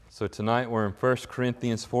So tonight we're in 1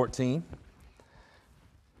 Corinthians 14.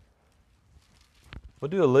 We'll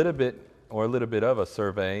do a little bit of a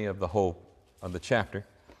survey of the chapter.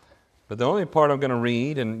 But the only part I'm going to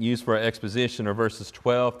read and use for our exposition are verses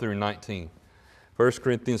 12 through 19. 1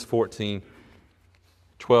 Corinthians 14,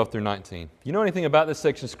 12 through 19. You know anything about this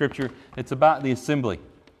section of Scripture? It's about the assembly.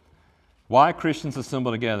 Why Christians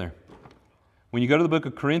assemble together. When you go to the book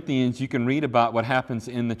of Corinthians, you can read about what happens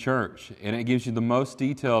in the church, and it gives you the most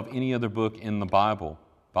detail of any other book in the Bible,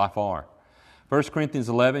 by far. 1 Corinthians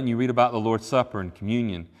 11, you read about the Lord's Supper and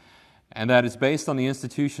communion, and that is based on the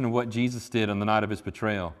institution of what Jesus did on the night of His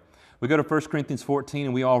betrayal. We go to 1 Corinthians 14,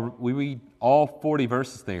 and we read all 40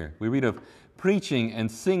 verses there. We read of preaching and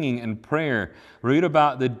singing and prayer. We read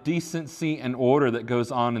about the decency and order that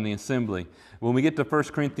goes on in the assembly. When we get to 1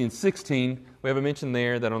 Corinthians 16, we have a mention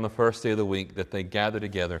there that on the first day of the week that they gather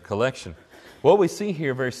together, collection. What we see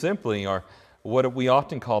here very simply are what we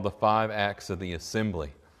often call the 5 acts of the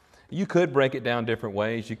assembly. You could break it down different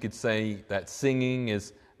ways. You could say that reading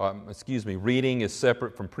is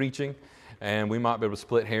separate from preaching, and we might be able to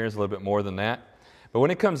split hairs a little bit more than that. But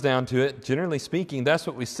when it comes down to it, generally speaking, that's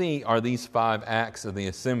what we see are these 5 acts of the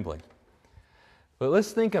assembly. But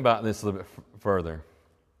let's think about this a little bit further.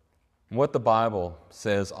 What the Bible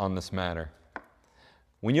says on this matter.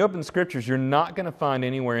 When you open the Scriptures, you're not going to find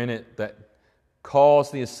anywhere in it that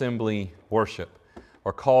calls the assembly worship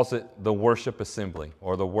or calls it the worship assembly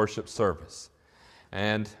or the worship service.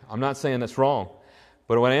 And I'm not saying that's wrong,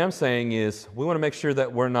 but what I am saying is we want to make sure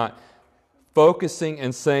that we're not focusing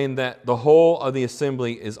and saying that the whole of the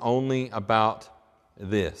assembly is only about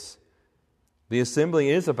this. The assembly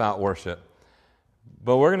is about worship.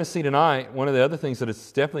 But we're going to see tonight, one of the other things that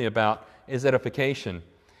it's definitely about is edification.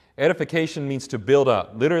 Edification means to build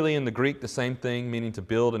up. Literally in the Greek, the same thing, meaning to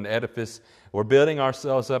build an edifice. We're building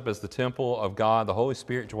ourselves up as the temple of God, the Holy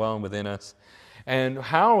Spirit dwelling within us. And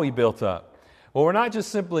how are we built up? Well, we're not just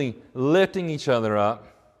simply lifting each other up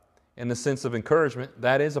in the sense of encouragement.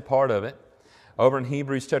 That is a part of it. Over in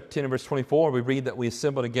Hebrews chapter 10 and verse 24, we read that we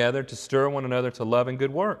assemble together to stir one another to love and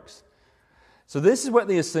good works. So this is what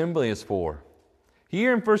the assembly is for.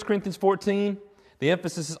 Here in 1 Corinthians 14, the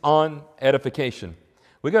emphasis is on edification.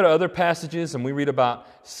 We go to other passages and we read about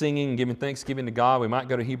singing and giving thanksgiving to God. We might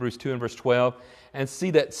go to Hebrews 2 and verse 12 and see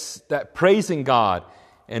that praising God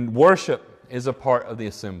and worship is a part of the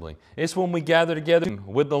assembly. It's when we gather together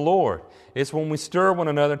with the Lord. It's when we stir one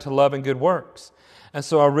another to love and good works. And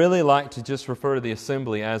so I really like to just refer to the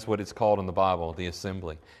assembly as what it's called in the Bible, the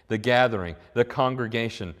assembly, the gathering, the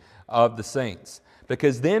congregation of the saints.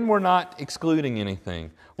 Because then we're not excluding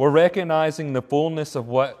anything. We're recognizing the fullness of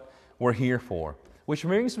what we're here for. Which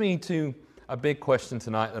brings me to a big question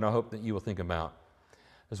tonight that I hope that you will think about.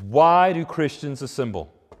 Is why do Christians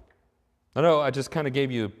assemble? I know I just kind of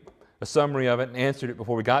gave you a summary of it and answered it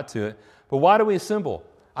before we got to it. But why do we assemble?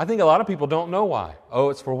 I think a lot of people don't know why. Oh,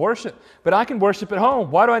 it's for worship. But I can worship at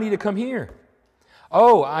home. Why do I need to come here?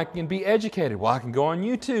 Oh, I can be educated. Well, I can go on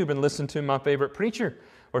YouTube and listen to my favorite preacher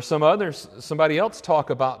or somebody else talk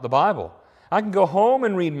about the Bible. I can go home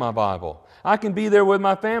and read my Bible. I can be there with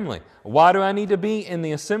my family. Why do I need to be in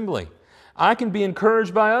the assembly? I can be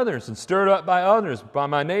encouraged by others and stirred up by others, by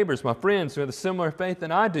my neighbors, my friends who have a similar faith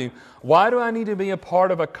than I do. Why do I need to be a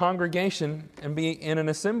part of a congregation and be in an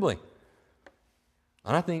assembly?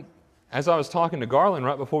 And I think, as I was talking to Garland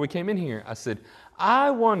right before we came in here, I said,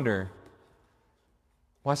 I wonder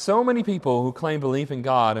why so many people who claim belief in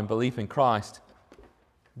God and belief in Christ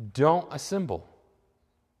don't assemble.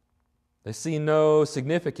 They see no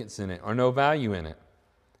significance in it or no value in it.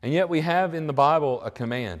 And yet we have in the Bible a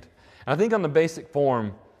command. And I think on the basic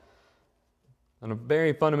form, on a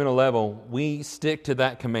very fundamental level, we stick to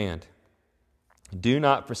that command. Do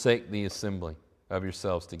not forsake the assembly of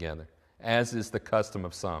yourselves together, as is the custom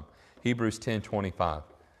of some. Hebrews 10:25.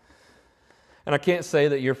 And I can't say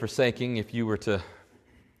that you're forsaking if you were to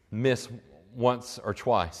miss once or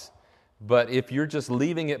twice. But if you're just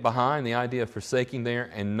leaving it behind, the idea of forsaking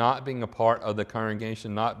there and not being a part of the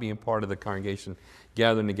congregation, not being part of the congregation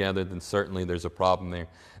gathering together, then certainly there's a problem there.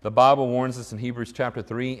 The Bible warns us in Hebrews chapter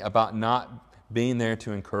 3 about not being there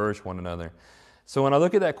to encourage one another. So when I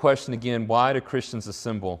look at that question again, why do Christians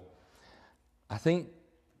assemble? I think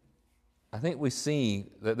we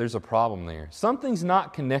see that there's a problem there. Something's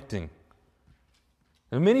not connecting.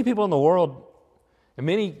 And many people in the world, and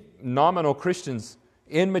many nominal Christians,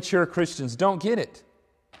 immature Christians, don't get it.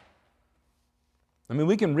 I mean,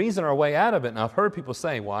 we can reason our way out of it. And I've heard people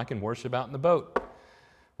say, well, I can worship out in the boat.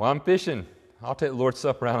 Well, I'm fishing. I'll take the Lord's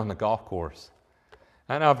Supper out on the golf course.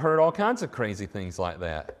 And I've heard all kinds of crazy things like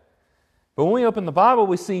that. But when we open the Bible,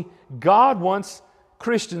 we see God wants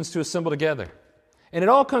Christians to assemble together. And it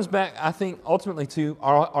all comes back, I think, ultimately to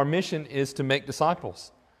our mission is to make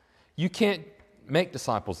disciples. You can't make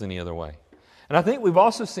disciples any other way. And I think we've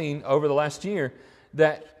also seen over the last year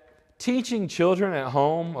that teaching children at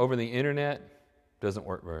home over the internet doesn't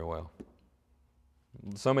work very well.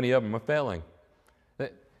 So many of them are failing.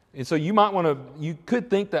 And so you could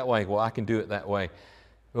think that way, well, I can do it that way.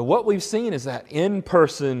 But what we've seen is that in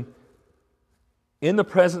person, in the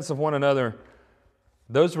presence of one another,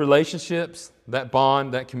 those relationships, that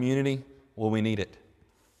bond, that community, well, we need it.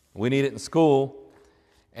 We need it in school,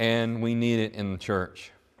 and we need it in the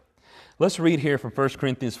church. Let's read here from 1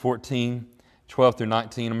 Corinthians 14, 12 through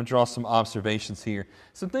 19. I'm going to draw some observations here.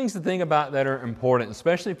 Some things to think about that are important,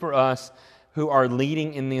 especially for us who are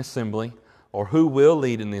leading in the assembly, or who will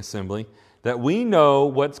lead in the assembly, that we know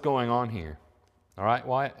what's going on here. All right,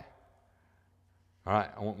 Wyatt? All right,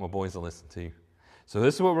 I want my boys to listen to you. So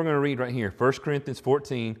this is what we're going to read right here, 1 Corinthians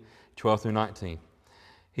 14, 12 through 19.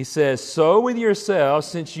 He says, "So with yourselves,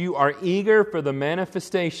 since you are eager for the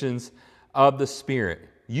manifestations of the Spirit."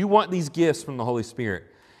 You want these gifts from the Holy Spirit.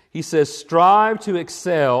 He says, "Strive to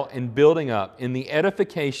excel in building up, in the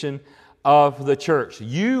edification of the church."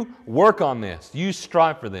 You work on this. You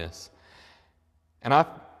strive for this. And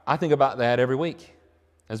I think about that every week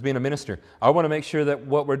as being a minister. I want to make sure that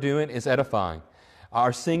what we're doing is edifying.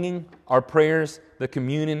 Our singing, our prayers, the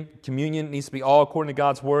communion needs to be all according to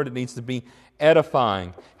God's Word. It needs to be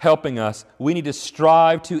edifying, helping us. We need to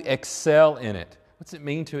strive to excel in it. What's it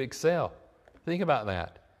mean to excel? Think about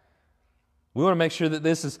that. We want to make sure that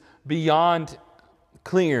this is beyond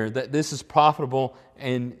clear, that this is profitable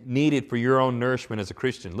and needed for your own nourishment as a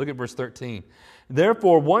Christian. Look at verse 13.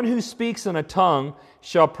 "Therefore, one who speaks in a tongue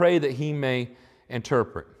shall pray that he may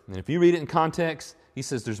interpret." And if you read it in context, he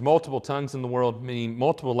says there's multiple tongues in the world, meaning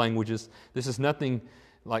multiple languages. This is nothing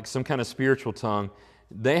like some kind of spiritual tongue.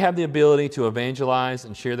 They have the ability to evangelize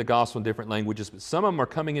and share the gospel in different languages, but some of them are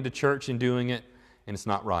coming into church and doing it, and it's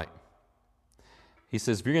not right. He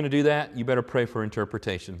says, if you're going to do that, you better pray for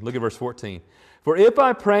interpretation. Look at verse 14. "For if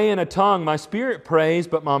I pray in a tongue, my spirit prays,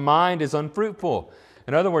 but my mind is unfruitful."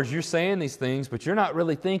 In other words, you're saying these things, but you're not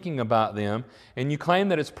really thinking about them, and you claim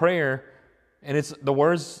that it's prayer, and the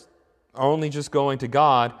words are only just going to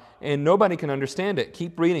God, and nobody can understand it.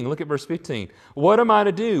 Keep reading. Look at verse 15. "What am I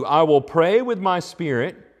to do? I will pray with my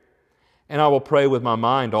spirit, and I will pray with my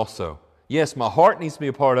mind also." Yes, my heart needs to be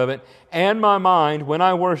a part of it, and my mind when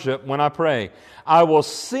I worship, when I pray. "I will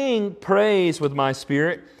sing praise with my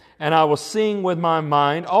spirit, and I will sing with my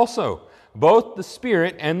mind also." Both the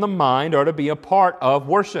spirit and the mind are to be a part of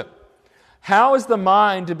worship. How is the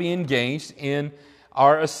mind to be engaged in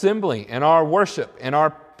our assembly, in our worship, in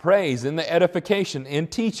our praise, in the edification, in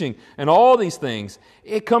teaching, and all these things?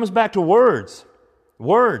 It comes back to words.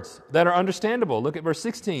 Words that are understandable. Look at verse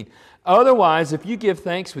 16. "Otherwise, if you give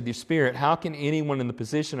thanks with your spirit, how can anyone in the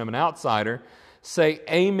position of an outsider say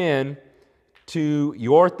amen to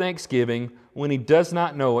your thanksgiving when he does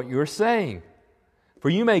not know what you are saying? For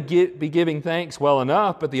you may be giving thanks well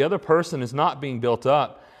enough, but the other person is not being built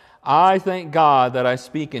up. I thank God that I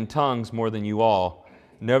speak in tongues more than you all.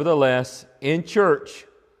 Nevertheless, in church,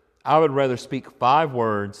 I would rather speak 5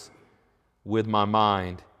 words with my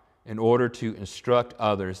mind in order to instruct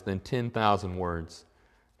others than 10,000 words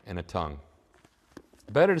in a tongue."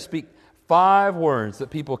 Better to speak 5 words that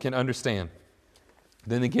people can understand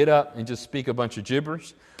than to get up and just speak a bunch of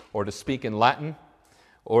gibberish, or to speak in Latin,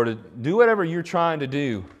 or to do whatever you're trying to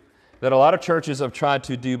do that a lot of churches have tried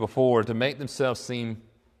to do before to make themselves seem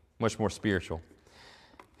much more spiritual.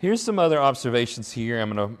 Here's some other observations here.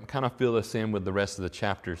 I'm going to kind of fill this in with the rest of the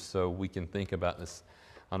chapters so we can think about this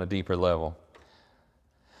on a deeper level.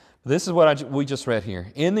 This is what we just read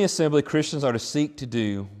here. In the assembly, Christians are to seek to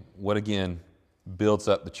do what, again, builds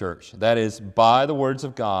up the church. That is, by the words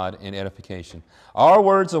of God and edification. Our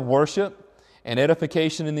words of worship and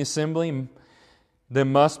edification in the assembly, they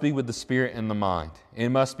must be with the spirit and the mind. It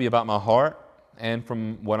must be about my heart and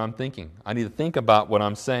from what I'm thinking. I need to think about what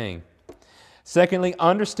I'm saying. Secondly,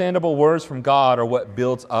 understandable words from God are what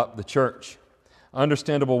builds up the church.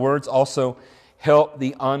 Understandable words also help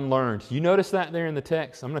the unlearned. You notice that there in the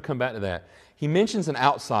text? I'm going to come back to that. He mentions an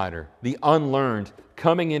outsider, the unlearned,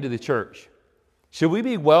 coming into the church. Should we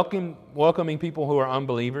be welcoming people who are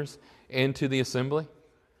unbelievers into the assembly?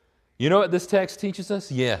 You know what this text teaches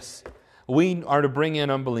us? Yes. We are to bring in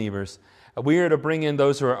unbelievers. We are to bring in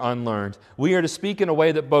those who are unlearned. We are to speak in a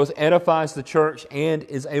way that both edifies the church and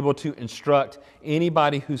is able to instruct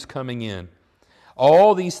anybody who's coming in.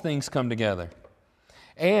 All these things come together.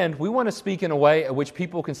 And we want to speak in a way at which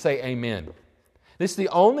people can say amen. This is the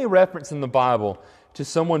only reference in the Bible to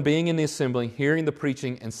someone being in the assembly, hearing the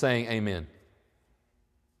preaching, and saying amen.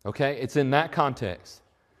 Okay? It's in that context.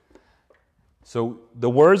 So the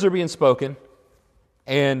words are being spoken,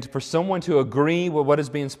 and for someone to agree with what is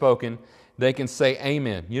being spoken, they can say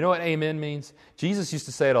amen. You know what amen means? Jesus used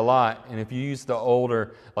to say it a lot, and if you use the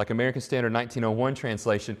older, like American Standard 1901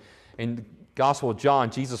 translation, in the Gospel of John,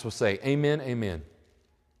 Jesus will say, amen, amen.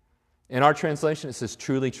 In our translation, it says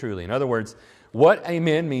truly, truly. In other words, what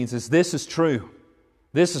amen means is this is true.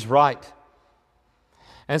 This is right.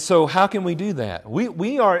 And so how can we do that?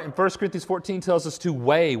 We are, in 1 Corinthians 14 tells us to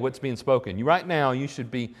weigh what's being spoken. Right now, you should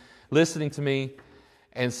be listening to me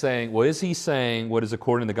and saying, well, is he saying what is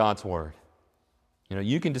according to God's Word? You know,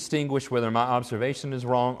 you can distinguish whether my observation is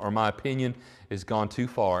wrong or my opinion has gone too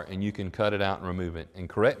far, and you can cut it out and remove it and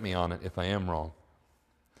correct me on it if I am wrong.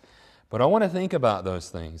 But I want to think about those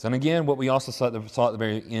things. And again, what we also saw at the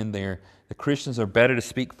very end there, the Christians are better to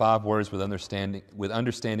speak 5 words with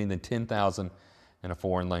understanding than 10,000 in a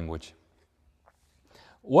foreign language.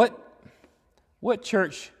 What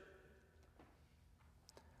church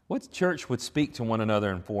would speak to one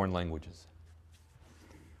another in foreign languages?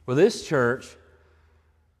 Well, this church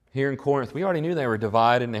here in Corinth, we already knew they were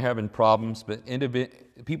divided and they're having problems, but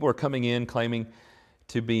people are coming in claiming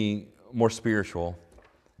to be more spiritual,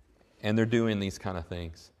 and they're doing these kind of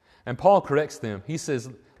things. And Paul corrects them. He says,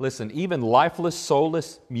 listen, even lifeless,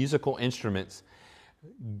 soulless musical instruments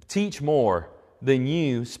teach more than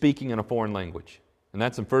you speaking in a foreign language. And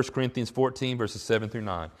that's in 1 Corinthians 14, verses 7 through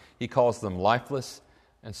 9. He calls them lifeless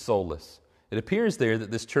and soulless. It appears there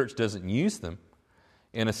that this church doesn't use them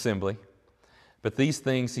in assembly, but these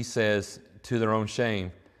things, he says, to their own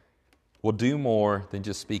shame, will do more than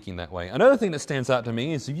just speaking that way. Another thing that stands out to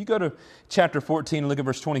me is if you go to chapter 14 and look at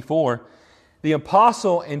verse 24, the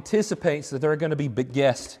apostle anticipates that there are going to be big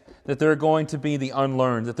guests, that there are going to be the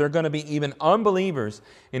unlearned, that there are going to be even unbelievers.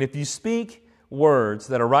 And if you speak words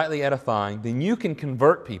that are rightly edifying, then you can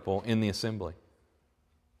convert people in the assembly.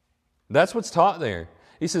 That's what's taught there.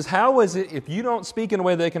 He says, how is it if you don't speak in a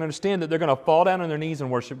way they can understand that they're going to fall down on their knees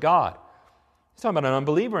and worship God? He's talking about an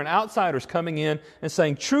unbeliever and outsiders coming in and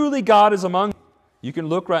saying, truly God is among you. You can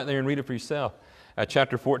look right there and read it for yourself at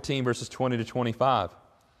chapter 14, verses 20 to 25.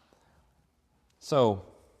 So,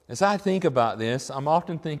 as I think about this, I'm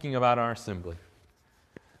often thinking about our assembly.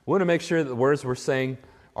 We want to make sure that the words we're saying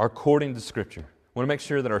are according to Scripture. We want to make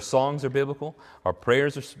sure that our songs are biblical, our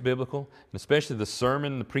prayers are biblical, and especially the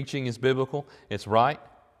sermon, the preaching is biblical, it's right.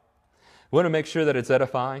 We want to make sure that it's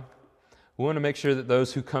edifying. We want to make sure that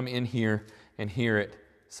those who come in here and hear it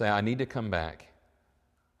say, I need to come back.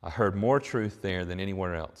 I heard more truth there than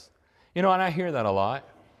anywhere else. You know, and I hear that a lot.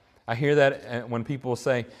 I hear that when people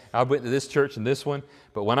say, I went to this church and this one,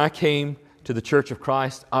 but when I came to the Church of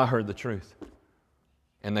Christ, I heard the truth.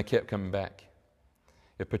 And they kept coming back.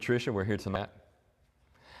 If Patricia were here tonight,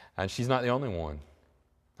 and she's not the only one,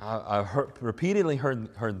 I've repeatedly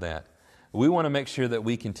heard that. We want to make sure that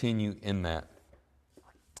we continue in that.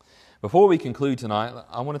 Before we conclude tonight,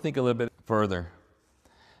 I want to think a little bit further.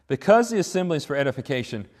 Because the assembly is for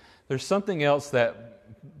edification, there's something else that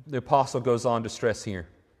the apostle goes on to stress here.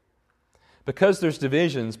 Because there's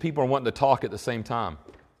divisions, people are wanting to talk at the same time.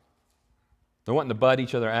 They're wanting to butt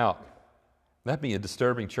each other out. That'd be a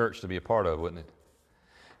disturbing church to be a part of, wouldn't it?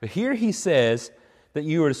 But here he says that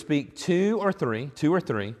you are to speak two or three,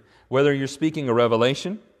 whether you're speaking a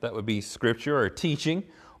revelation, that would be scripture, or a teaching,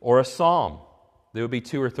 or a psalm. There would be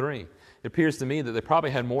 2 or 3. It appears to me that they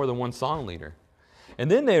probably had more than one song leader.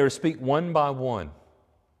 And then they were to speak one by one.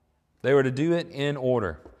 They were to do it in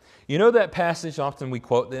order. You know that passage, often we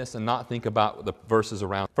quote this and not think about the verses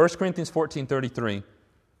around. 1 Corinthians 14:33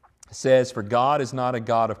 says, for God is not a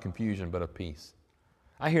God of confusion, but of peace.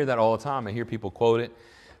 I hear that all the time. I hear people quote it.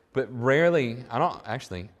 But rarely, I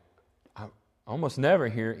almost never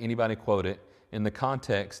hear anybody quote it in the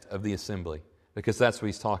context of the assembly, because that's what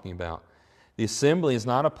he's talking about. The assembly is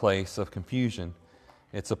not a place of confusion.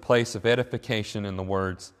 It's a place of edification in the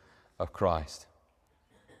words of Christ.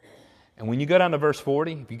 And when you go down to verse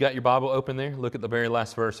 40, if you got your Bible open there, look at the very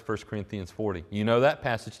last verse of 1 Corinthians 40. You know that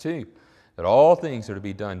passage too, that all things are to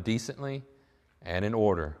be done decently and in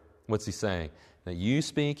order. What's he saying? That you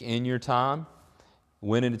speak in your time,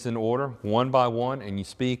 when it's in order, one by one, and you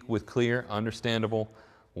speak with clear, understandable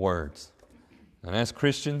words. And as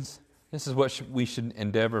Christians, this is what we should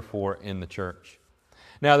endeavor for in the church.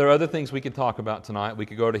 Now, there are other things we could talk about tonight. We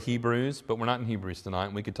could go to Hebrews, but we're not in Hebrews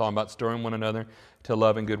tonight. We could talk about stirring one another to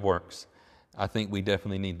love and good works. I think we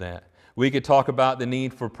definitely need that. We could talk about the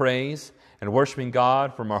need for praise and worshiping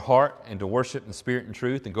God from our heart and to worship in spirit and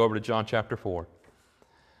truth, and go over to John chapter 4.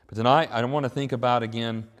 But tonight, I want to think about,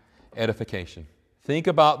 again, edification. Think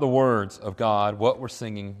about the words of God, what we're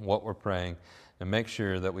singing, what we're praying, and make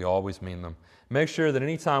sure that we always mean them. Make sure that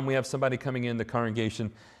anytime we have somebody coming in the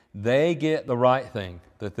congregation, they get the right thing,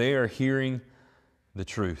 that they are hearing the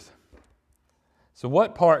truth. So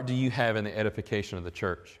what part do you have in the edification of the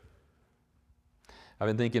church? I've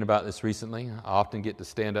been thinking about this recently. I often get to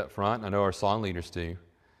stand up front. I know our song leaders do.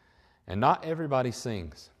 And not everybody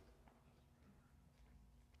sings.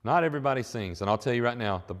 Not everybody sings. And I'll tell you right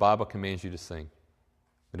now, the Bible commands you to sing.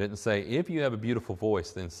 It didn't say, if you have a beautiful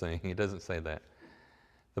voice, then sing. It doesn't say that.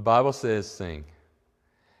 The Bible says sing.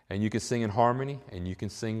 And you can sing in harmony, and you can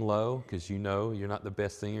sing low, because you know you're not the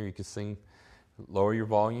best singer. You can sing, lower your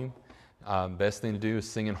volume. Best thing to do is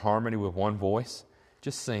sing in harmony with one voice.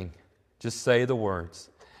 Just sing. Just say the words.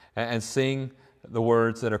 And sing the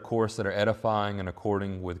words that are, of course, that are edifying and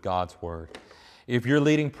according with God's Word. If you're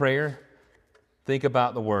leading prayer, think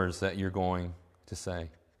about the words that you're going to say.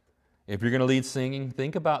 If you're going to lead singing,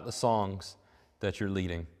 think about the songs that you're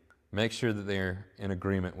leading. Make sure that they're in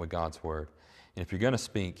agreement with God's Word. And if you're going to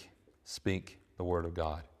speak, speak the Word of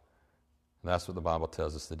God. And that's what the Bible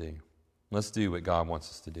tells us to do. Let's do what God wants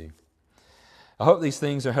us to do. I hope these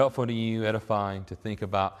things are helpful to you, edifying, to think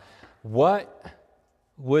about what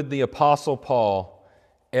would the Apostle Paul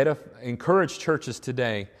encourage churches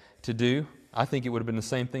today to do. I think it would have been the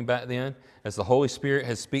same thing back then. As the Holy Spirit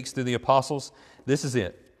has speaks through the apostles, this is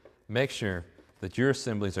it. Make sure that your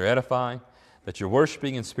assemblies are edifying, that you're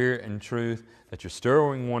worshiping in spirit and truth, that you're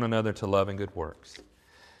stirring one another to love and good works.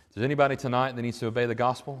 If there's anybody tonight that needs to obey the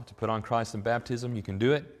gospel, to put on Christ in baptism, you can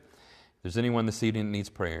do it. If there's anyone this evening that needs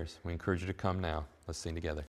prayers, we encourage you to come now. Let's sing together.